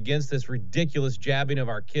and going against this ridiculous jabbing of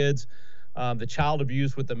our kids, the child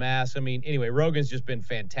abuse with the mask. I mean, anyway, Rogan's just been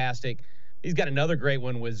fantastic. He's got another great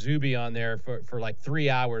one with Zuby on there for like 3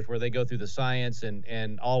 hours, where they go through the science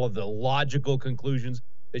and all of the logical conclusions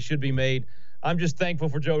that should be made. I'm just thankful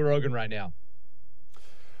for Joe Rogan right now.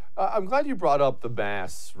 I'm glad you brought up the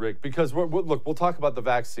masks, Rick, because we'll talk about the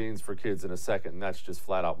vaccines for kids in a second, and that's just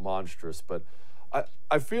flat out monstrous. But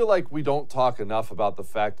I feel like we don't talk enough about the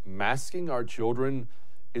fact masking our children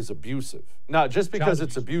is abusive. Now, just because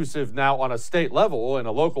it's abusive now on a state level and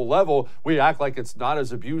a local level, we act like it's not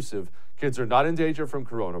as abusive. Kids are not in danger from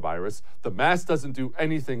coronavirus. The mask doesn't do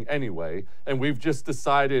anything anyway, and we've just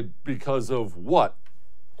decided, because of what?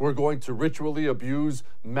 We're going to ritually abuse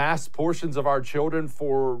mass portions of our children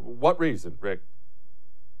for what reason, Rick?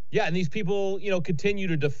 Yeah, and these people, continue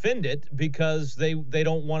to defend it because they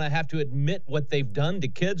don't want to have to admit what they've done to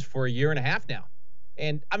kids for a year and a half now.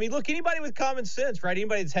 And, I mean, look, anybody with common sense, right?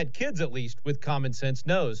 Anybody that's had kids, at least, with common sense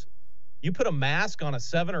knows you put a mask on a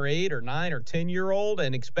 7 or 8 or 9 or 10-year-old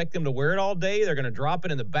and expect them to wear it all day. They're going to drop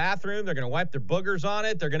it in the bathroom. They're going to wipe their boogers on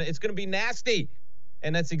it. It's going to be nasty.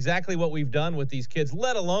 And that's exactly what we've done with these kids,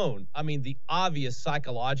 let alone, I mean, the obvious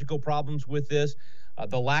psychological problems with this,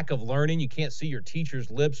 the lack of learning. You can't see your teacher's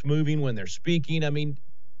lips moving when they're speaking. I mean,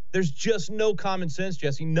 there's just no common sense,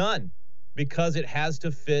 Jesse, none, because it has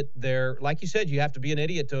to fit their, like you said, you have to be an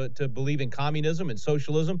idiot to believe in communism and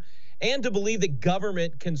socialism and to believe that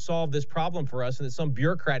government can solve this problem for us and that some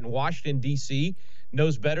bureaucrat in Washington, D.C.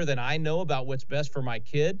 knows better than I know about what's best for my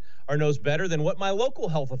kid or knows better than what my local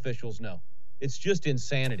health officials know. It's just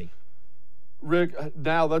insanity. Rick,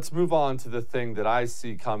 now let's move on to the thing that I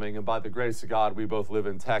see coming. And by the grace of God, we both live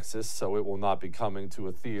in Texas, so it will not be coming to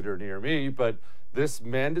a theater near me. But this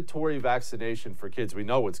mandatory vaccination for kids, we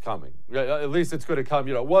know it's coming. At least it's going to come,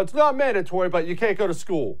 well, it's not mandatory, but you can't go to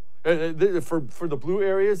school. For the blue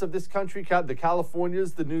areas of this country, the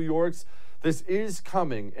Californias, the New Yorks, this is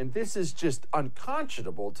coming. And this is just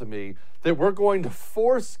unconscionable to me that we're going to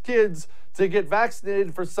force kids to get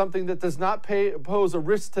vaccinated for something that does not pose a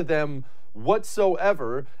risk to them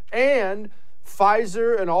whatsoever. And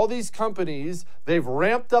Pfizer and all these companies, they've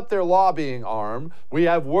ramped up their lobbying arm. We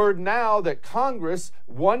have word now that Congress,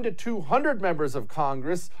 100 to 200 members of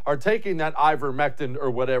Congress, are taking that ivermectin or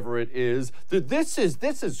whatever it is. This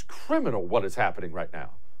is criminal what is happening right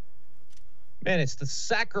now. Man, it's the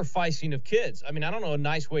sacrificing of kids. I mean, I don't know a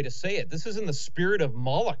nice way to say it. This is in the spirit of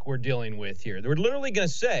Moloch we're dealing with here. They're literally going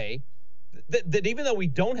to say that even though we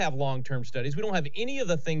don't have long-term studies, we don't have any of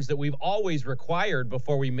the things that we've always required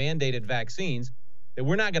before we mandated vaccines, that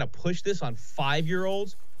we're not going to push this on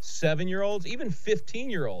 5-year-olds, 7-year-olds, even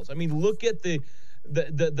 15-year-olds. I mean, look at the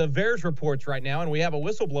VAERS reports right now, and we have a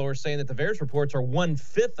whistleblower saying that the VAERS reports are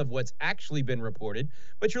 1/5 of what's actually been reported.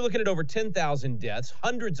 But you're looking at over 10,000 deaths,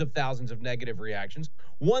 hundreds of thousands of negative reactions,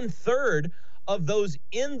 1/3 of those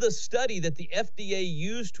in the study that the FDA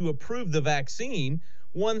used to approve the vaccine.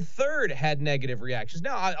 1/3 had negative reactions.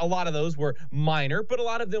 Now, a lot of those were minor, but a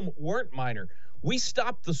lot of them weren't minor. We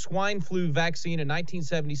stopped the swine flu vaccine in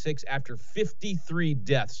 1976 after 53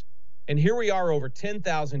 deaths. And here we are, over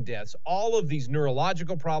 10,000 deaths, all of these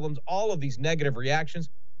neurological problems, all of these negative reactions.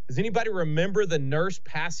 Does anybody remember the nurse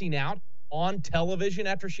passing out on television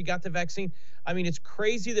after she got the vaccine? I mean, it's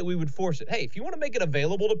crazy that we would force it. Hey, if you want to make it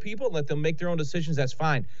available to people and let them make their own decisions, that's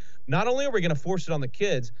fine. Not only are we going to force it on the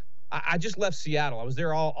kids, I just left Seattle. I was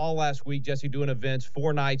there all last week, Jesse, doing events,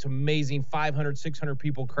 4 nights, amazing, 500, 600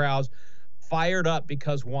 people crowds, fired up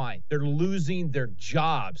because why? They're losing their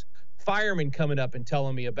jobs. Firemen coming up and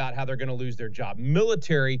telling me about how they're going to lose their job.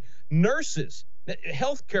 Military, nurses,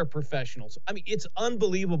 healthcare professionals. I mean, it's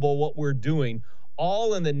unbelievable what we're doing,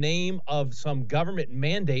 all in the name of some government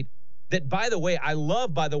mandate that, by the way, I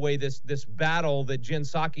love, this battle that Jen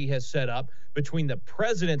Psaki has set up between the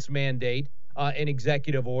president's mandate an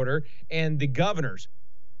executive order and the governors.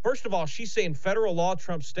 First of all, she's saying federal law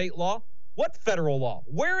trumps state law. What federal law?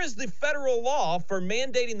 Where is the federal law for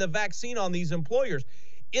mandating the vaccine on these employers?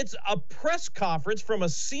 It's a press conference from a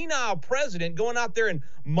senile president going out there and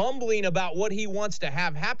mumbling about what he wants to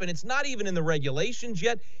have happen. It's not even in the regulations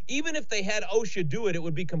yet. Even if they had OSHA do it, it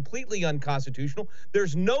would be completely unconstitutional.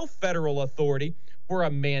 There's no federal authority for a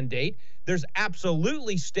mandate. There's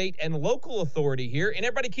absolutely state and local authority here. And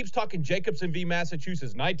everybody keeps talking Jacobson v.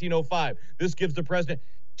 Massachusetts, 1905. This gives the president.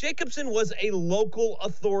 Jacobson was a local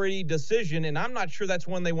authority decision, and I'm not sure that's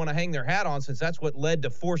one they want to hang their hat on, since that's what led to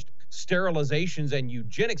forced sterilizations and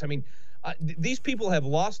eugenics. I mean, these people have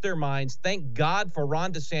lost their minds. Thank God for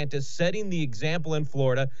Ron DeSantis setting the example in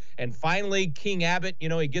Florida. And finally, King Abbott,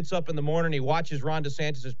 he gets up in the morning, he watches Ron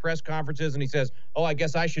DeSantis' press conferences, and he says, oh, I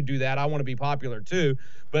guess I should do that. I want to be popular too.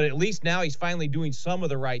 But at least now he's finally doing some of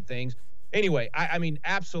the right things. Anyway, I mean,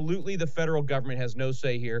 absolutely the federal government has no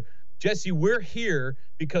say here. Jesse, we're here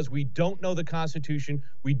because we don't know the Constitution.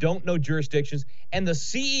 We don't know jurisdictions. And the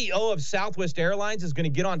CEO of Southwest Airlines is going to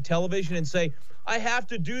get on television and say, I have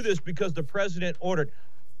to do this because the president ordered.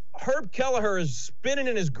 Herb Kelleher is spinning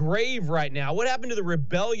in his grave right now. What happened to the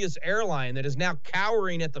rebellious airline that is now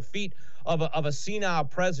cowering at the feet of a senile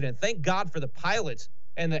president? Thank God for the pilots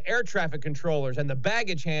and the air traffic controllers and the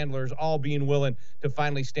baggage handlers all being willing to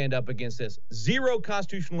finally stand up against this. Zero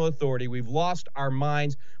constitutional authority. We've lost our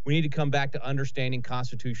minds. We need to come back to understanding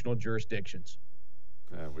constitutional jurisdictions.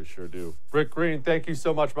 Yeah, we sure do. Rick Green, thank you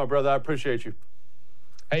so much, my brother. I appreciate you.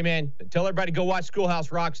 Hey, man, tell everybody go watch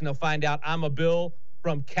Schoolhouse Rocks, and they'll find out I'm a Bill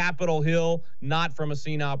from Capitol Hill, not from a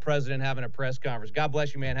senile president having a press conference. God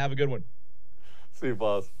bless you, man. Have a good one. See you,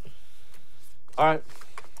 boss. All right.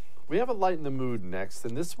 We have a Lighten the Mood next,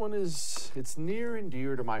 and this one it's near and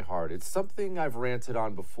dear to my heart. It's something I've ranted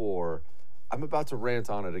on before. I'm about to rant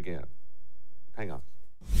on it again. Hang on.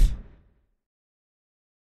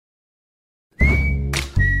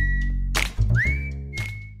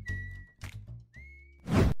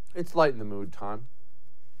 It's lighten the mood time.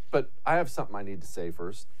 But I have something I need to say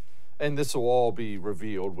first. And this will all be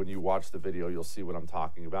revealed when you watch the video. You'll see what I'm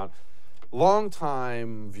talking about.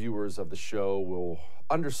 Longtime viewers of the show will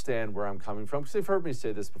understand where I'm coming from because they've heard me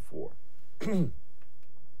say this before.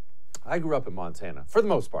 I grew up in Montana, for the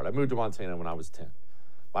most part. I moved to Montana when I was 10.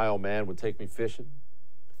 My old man would take me fishing,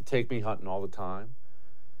 take me hunting all the time.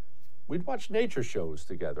 We'd watch nature shows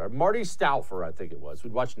together. Marty Stauffer, I think it was.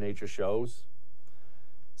 We'd watch nature shows.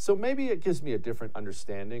 So maybe it gives me a different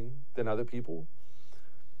understanding than other people.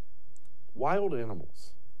 Wild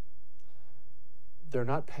animals, they're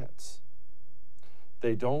not pets.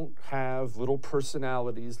 They don't have little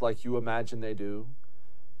personalities like you imagine they do.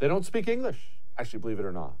 They don't speak English, actually, believe it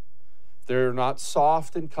or not. They're not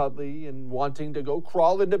soft and cuddly and wanting to go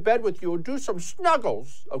crawl into bed with you and do some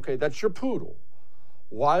snuggles. Okay, that's your poodle.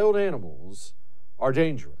 Wild animals are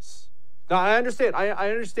dangerous. Now, I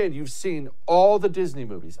understand you've seen all the Disney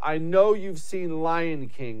movies. I know you've seen Lion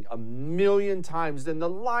King a million times, and the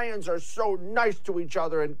lions are so nice to each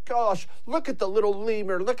other, and gosh, look at the little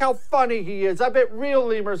lemur. Look how funny he is. I bet real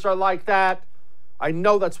lemurs are like that. I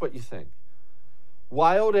know that's what you think.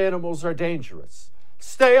 Wild animals are dangerous.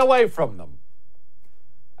 Stay away from them,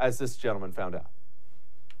 as this gentleman found out.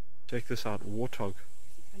 Check this out, warthog.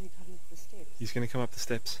 He's going to come up the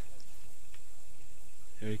steps.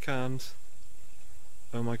 Here he comes.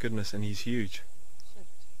 Oh my goodness, and he's huge.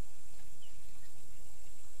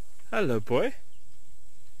 Hello, boy. I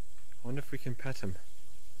wonder if we can pet him.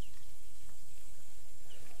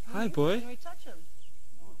 Hi, boy. Can we touch him?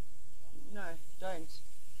 No, don't.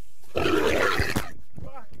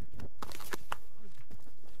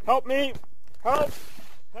 Help me! Help!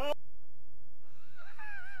 Help!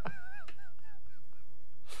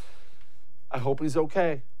 I hope he's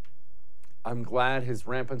okay. I'm glad his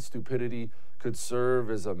rampant stupidity could serve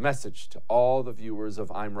as a message to all the viewers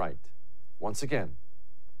of I'm Right. Once again,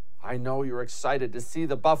 I know you're excited to see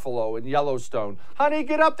the buffalo in Yellowstone. Honey,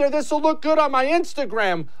 get up there. This will look good on my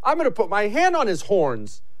Instagram. I'm going to put my hand on his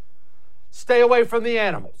horns. Stay away from the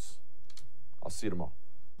animals. I'll see you tomorrow.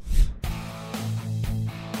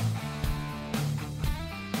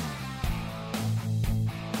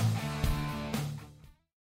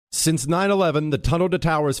 Since 9/11, the Tunnel to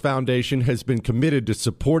Towers Foundation has been committed to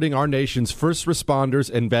supporting our nation's first responders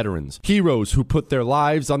and veterans, heroes who put their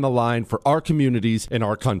lives on the line for our communities and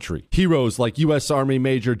our country. Heroes like U.S. Army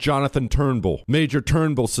Major Jonathan Turnbull. Major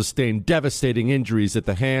Turnbull sustained devastating injuries at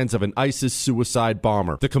the hands of an ISIS suicide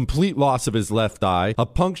bomber. The complete loss of his left eye, a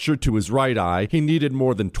puncture to his right eye, he needed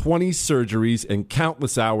more than 20 surgeries and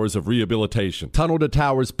countless hours of rehabilitation. Tunnel to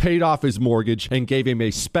Towers paid off his mortgage and gave him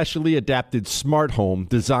a specially adapted smart home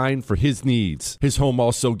designed for his needs. His home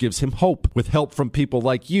also gives him hope. With help from people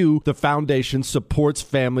like you, the foundation supports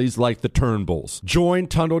families like the Turnbulls. Join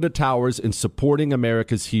Tunnel to Towers in supporting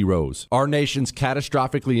America's heroes. Our nation's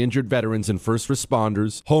catastrophically injured veterans and first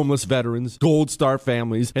responders, homeless veterans, Gold Star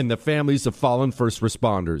families, and the families of fallen first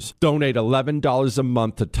responders. Donate $11 a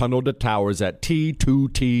month to Tunnel to Towers at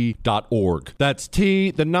T2T.org. That's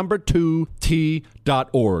T2T.org.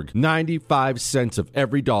 95 cents of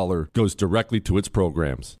every dollar goes directly to its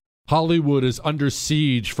programs. Hollywood is under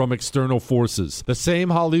siege from external forces. The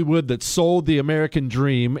same Hollywood that sold the American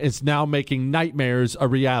dream is now making nightmares a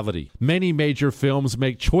reality. Many major films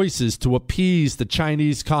make choices to appease the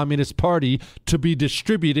Chinese Communist Party to be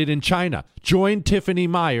distributed in China. Join Tiffany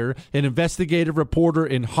Meyer, an investigative reporter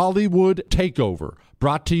in Hollywood Takeover,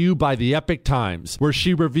 brought to you by the Epic Times, where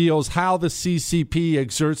she reveals how the CCP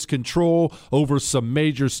exerts control over some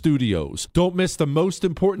major studios. Don't miss the most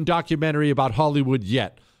important documentary about Hollywood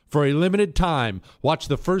yet. For a limited time, watch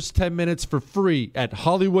the first 10 minutes for free at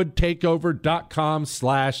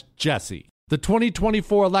HollywoodTakeover.com/Jesse. The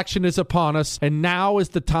 2024 election is upon us, and now is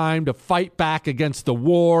the time to fight back against the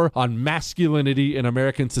war on masculinity in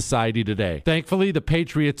American society today. Thankfully, the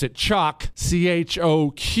patriots at CHOQ,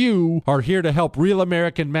 C-H-O-Q, are here to help real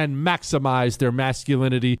American men maximize their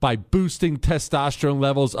masculinity by boosting testosterone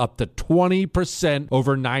levels up to 20%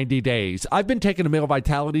 over 90 days. I've been taking a male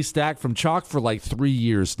vitality stack from CHOQ for like 3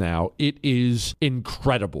 years now. It is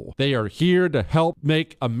incredible. They are here to help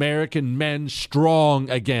make American men strong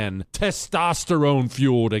again. Testosterone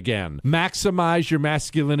fueled again. Maximize your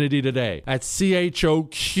masculinity today at CHOQ.com.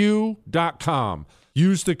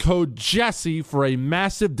 Use the code Jesse for a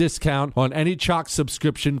massive discount on any CHOQ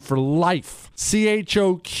subscription for life.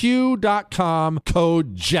 CHOQ.com,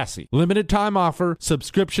 code Jesse. Limited time offer.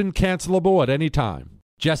 Subscription cancelable at any time.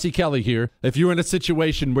 Jesse Kelly here. If you're in a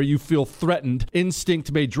situation where you feel threatened,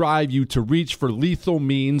 instinct may drive you to reach for lethal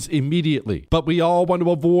means immediately. But we all want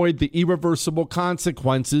to avoid the irreversible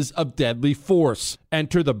consequences of deadly force.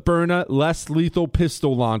 Enter the Byrna Less Lethal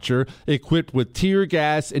Pistol Launcher, equipped with tear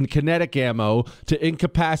gas and kinetic ammo to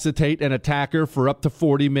incapacitate an attacker for up to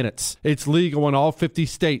 40 minutes. It's legal in all 50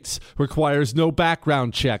 states, requires no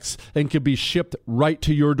background checks, and can be shipped right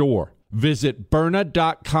to your door. Visit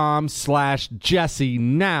Byrna.com/Jesse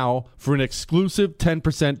now for an exclusive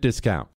 10% discount.